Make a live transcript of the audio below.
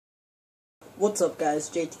What's up, guys?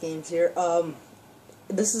 JT Games here.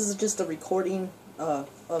 This is just a recording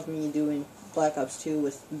of me doing Black Ops 2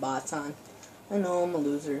 with bots on. I know I'm a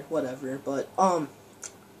loser, whatever, but I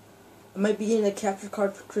might be getting a capture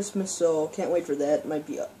card for Christmas, so can't wait for that. Might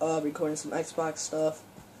be recording some Xbox stuff,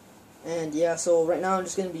 and yeah. So right now I'm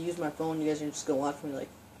just gonna be using my phone. You guys are just gonna watch me like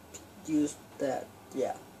use that,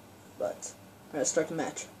 yeah. But I'm gonna start the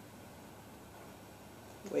match.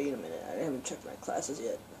 Wait a minute, I haven't checked my classes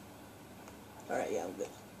yet. Alright, yeah, I'm good.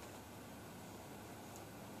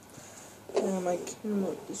 My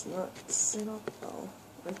camera is not set up. Oh,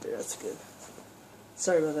 right there, that's good.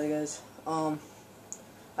 Sorry about that, guys. I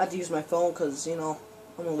have to use my phone because, you know,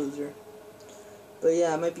 I'm a loser. But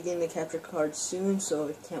yeah, I might be getting a capture card soon, so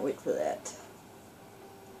I can't wait for that.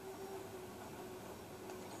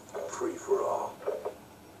 Free for all.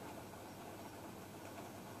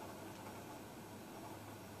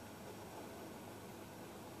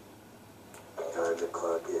 Time to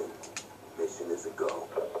clock in. Mission is a go.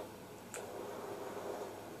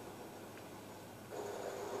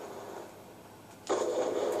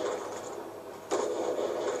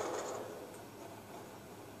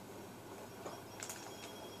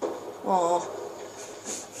 Aww.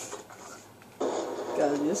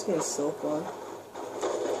 Guys, this game is so fun.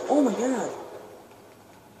 Oh my god.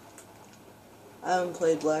 I haven't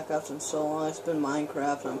played Black Ops in so long. It's been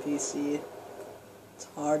Minecraft on PC. It's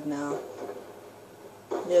hard now.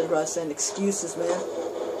 You guys probably saying excuses, man.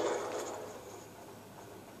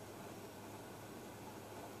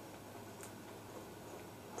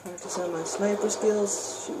 Practicing my sniper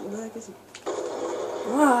skills. Shooting like it's...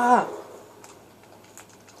 Ah!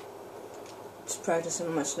 Just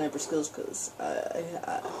practicing my sniper skills because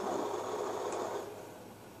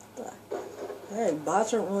hey,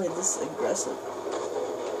 bots aren't really this aggressive.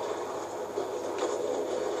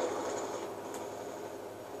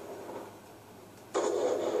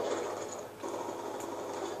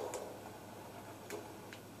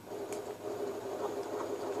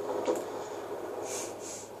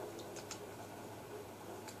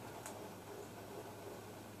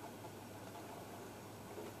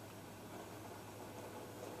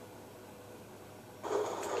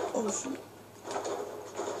 Oh shoot.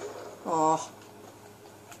 Aw.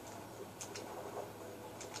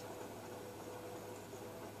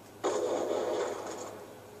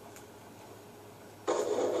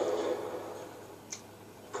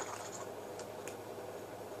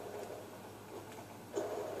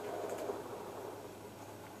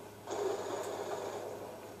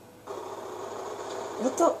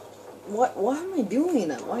 What the? What? Why am I doing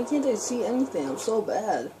that? Why can't I see anything? I'm so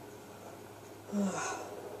bad.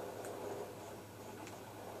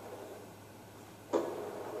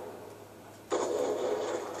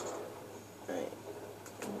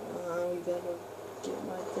 We gotta get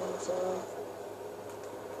my things off.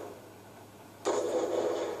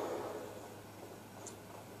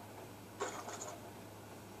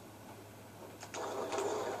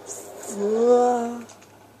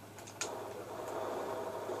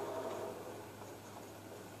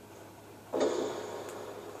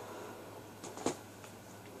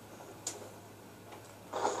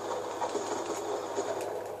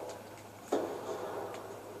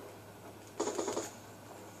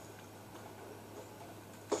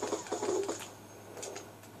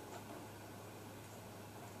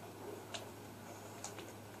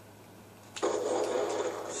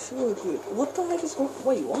 Sure, dude. What the heck is going?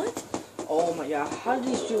 Wait, what? Oh my god! How did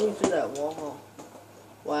he shoot me through that wall?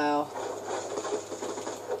 Wow.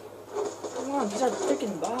 Come on, these are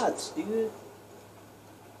freaking bots, dude.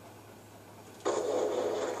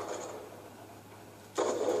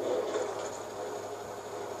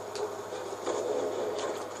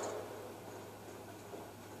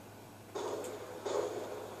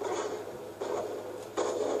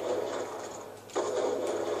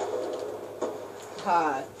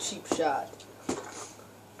 Ha, cheap shot.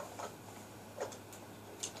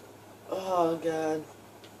 Oh god.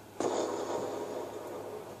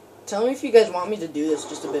 Tell me if you guys want me to do this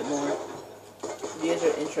just a bit more. If you guys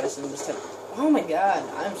are interested in this type. Oh my god,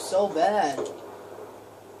 I'm so bad.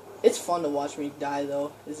 It's fun to watch me die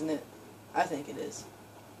though, isn't it? I think it is.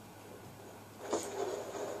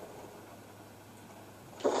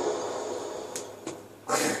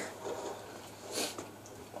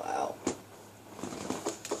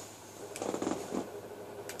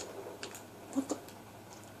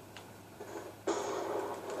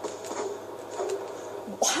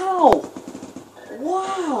 Wow!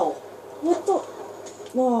 Wow! What the?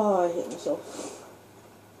 Oh, I hit myself.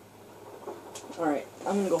 Alright,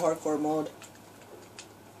 I'm gonna go hardcore mode.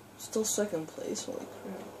 Still second place, holy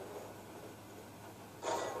crap.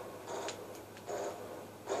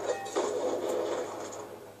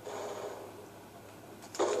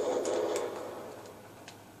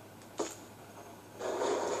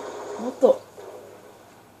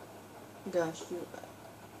 gosh, dude.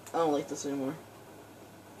 I don't like this anymore.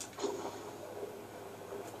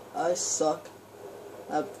 I suck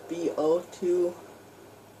at BO2.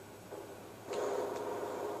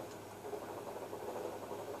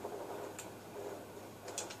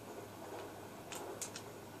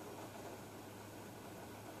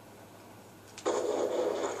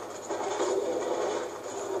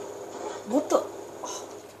 What the?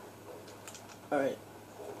 Alright.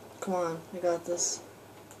 Come on, I got this.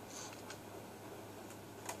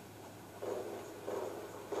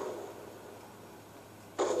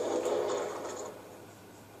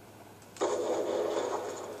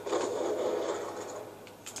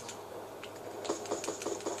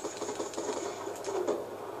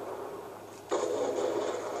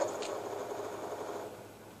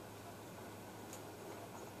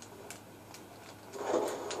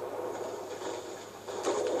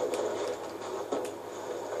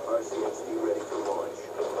 RCXD ready for launch.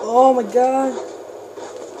 Oh my god.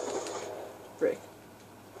 Frick.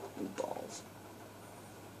 You balls.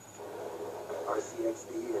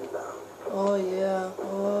 RCXD inbound. Oh yeah.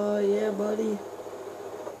 Oh yeah, buddy.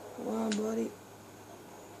 Come on, buddy.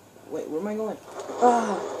 Wait, where am I going?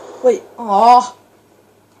 Ah. Wait. Aw.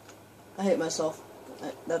 I hate myself.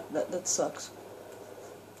 That sucks.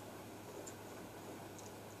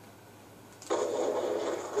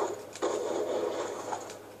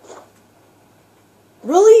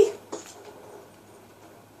 Really?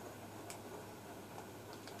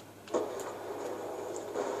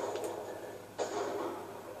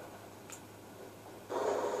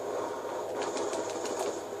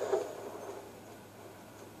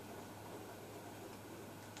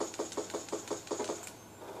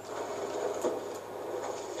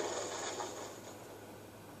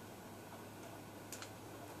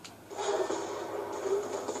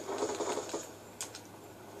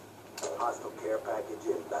 Hostile care package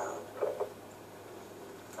inbound.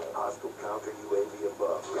 Hostile counter UAV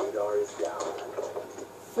above. Radar is down.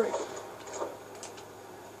 Frick.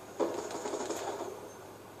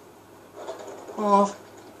 Oh.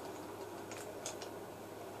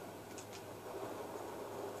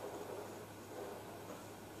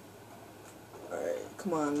 Alright,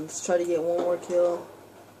 come on, let's try to get one more kill.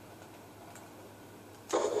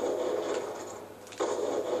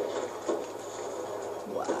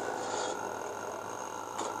 Wow.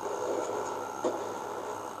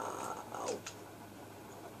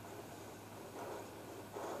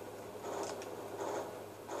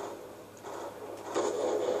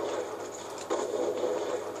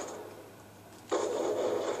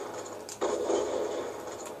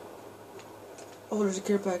 Oh, there's a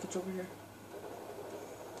care package over here.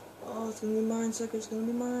 Oh, it's gonna be mine, sucker. It's gonna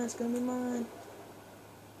be mine. It's gonna be mine.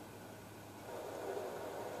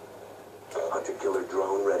 Hunter-killer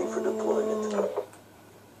drone ready for deployment.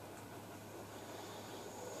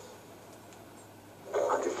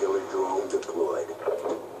 Hunter-killer drone deployed.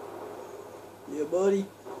 Yeah, buddy.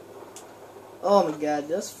 Oh my god,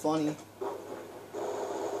 that's funny.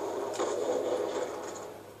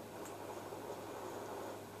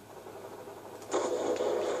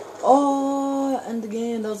 Oh, and the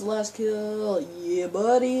game. That was the last kill. Yeah,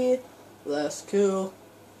 buddy. Last kill.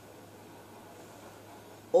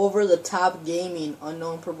 Over the Top Gaming,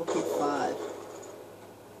 Unknown Purple Cape 5.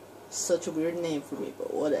 Such a weird name for me,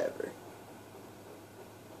 but whatever.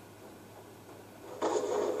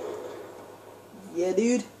 Yeah,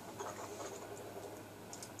 dude.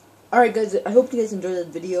 Alright, guys, I hope you guys enjoyed that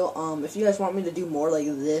video. If you guys want me to do more like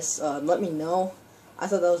this, let me know. I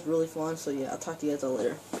thought that was really fun, so yeah, I'll talk to you guys all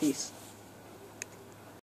later. Peace.